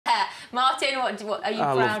Martin, what are you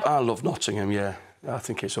proud? I love Nottingham, yeah. I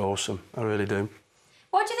think it's awesome. I really do.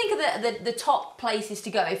 What do you think of the top places to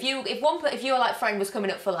go? If your like friend was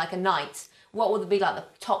coming up for like a night, what would be like the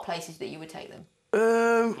top places that you would take them?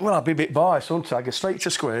 Well, I'd be a bit biased, wouldn't I? I go straight to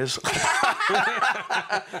Squares. Well,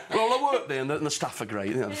 I work there and the staff are great,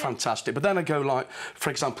 you know, they're fantastic. But then I go, like, for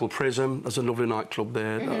example, Prism. There's a lovely nightclub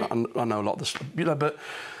there. I know a lot of the... You know, but...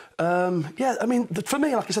 yeah, I mean, for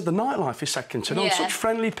me, like I said, the nightlife is second to none. Yeah. Such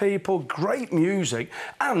friendly people, great music,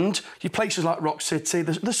 and your places like Rock City,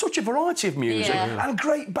 there's such a variety of music, and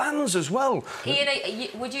great bands as well. Ian,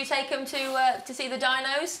 would you take them to see the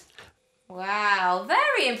Dinos? Wow,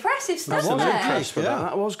 very impressive stuff there. Impressed with that.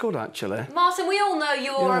 That was good, actually. Martin, we all know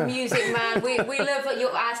you're a music man. We love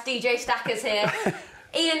your ass DJ Stackers here.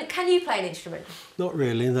 Ian, can you play an instrument? Not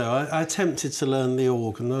really, no. I attempted to learn the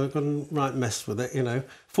organ. I got a right mess with it, you know.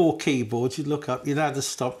 4 keyboards, you'd look up, you'd have to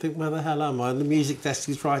stop, think, where the hell am I? And the music desk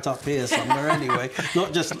is right up here somewhere anyway.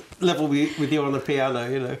 Not just level with you on the piano,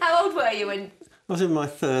 you know. How old were you when... I was in my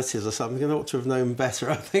 30s or something. I ought to have known better,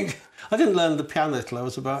 I think. I didn't learn the piano till I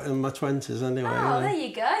was about in my 20s anyway. Oh, there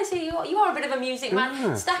you go. So you are a bit of a music man.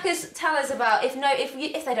 Yeah. Stackers, tell us about,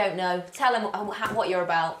 if they don't know, tell them what you're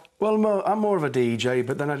about. Well, I'm more of a DJ,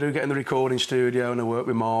 but then I do get in the recording studio and I work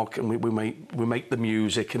with Mark, and we make the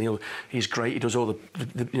music, and he's great. He does all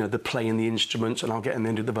the playing the instruments, and I'll get in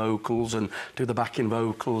there and do the vocals and do the backing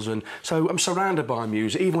vocals, and so I'm surrounded by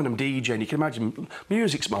music. Even when I'm DJing, you can imagine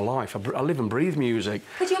music's my life. I live and breathe music.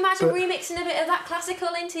 Could you imagine remixing a bit of that classical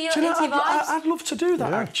into your vibes? I'd love to do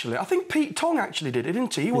that actually. I think Pete Tong actually did it,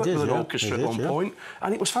 didn't he? He worked with an orchestra at one point,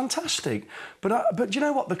 and it was fantastic. But do you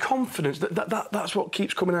know what? The confidence that's what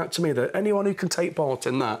keeps coming out to me, that anyone who can take part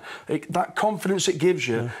in that confidence it gives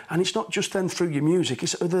you, and it's not just then through your music,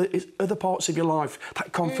 it's other parts of your life.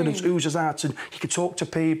 That confidence oozes out, and you can talk to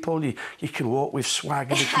people, you can walk with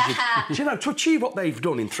swagger. You know, to achieve what they've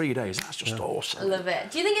done in 3 days, that's just awesome. I love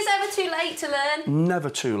it. Do you think it's ever too late to learn? Never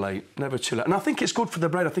too late, never too late. And I think it's good for the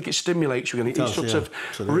brain. I think it stimulates you, and it sort of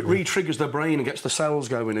re-triggers the brain and gets the cells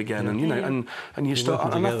going again, and you know, and you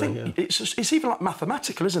start. And I think it's even like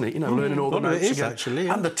mathematical, isn't it? You know, learning all the notes again, actually,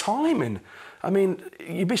 and the timing. I mean,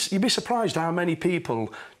 you'd be surprised how many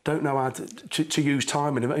people don't know how to use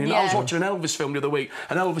timing. I mean, I was watching an Elvis film the other week,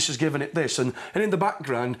 and Elvis has given it this, and in the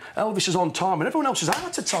background, Elvis is on time, and everyone else is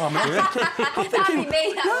out of time. I'm thinking,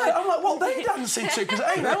 I'm like, what are they dancing to? Because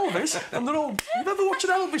it ain't Elvis, and they're all, you've ever watched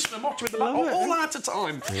an Elvis film, all out of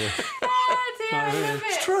time. Oh dear, I love it.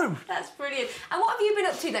 It's true. That's brilliant. And what have you been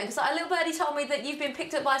up to then? Because a little birdie told me that you've been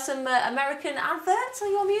picked up by some American adverts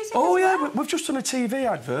on your music. Oh yeah, we've just done a TV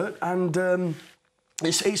advert, and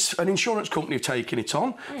it's an insurance company have taken it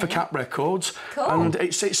on for Cap Records, and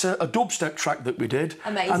it's a dubstep track that we did.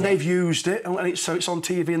 Amazing. And they've used it, and it's on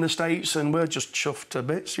TV in the States, and we're just chuffed to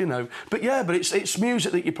bits, you know. But yeah, it's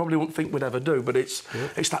music that you probably wouldn't think we'd ever do, but it's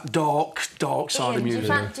that dark side of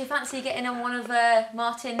music. Do you fancy getting on one of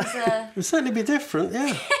Martin's? It'd certainly be different,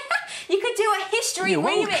 yeah. You could do a history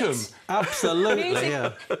remix. Welcome. Absolutely,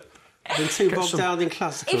 yeah. Been too bogged down in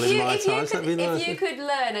classical in my times. If you could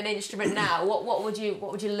learn an instrument now, what would you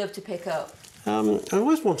love to pick up? I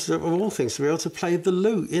always wanted, of all things, to be able to play the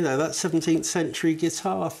lute. You know, that 17th century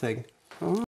guitar thing.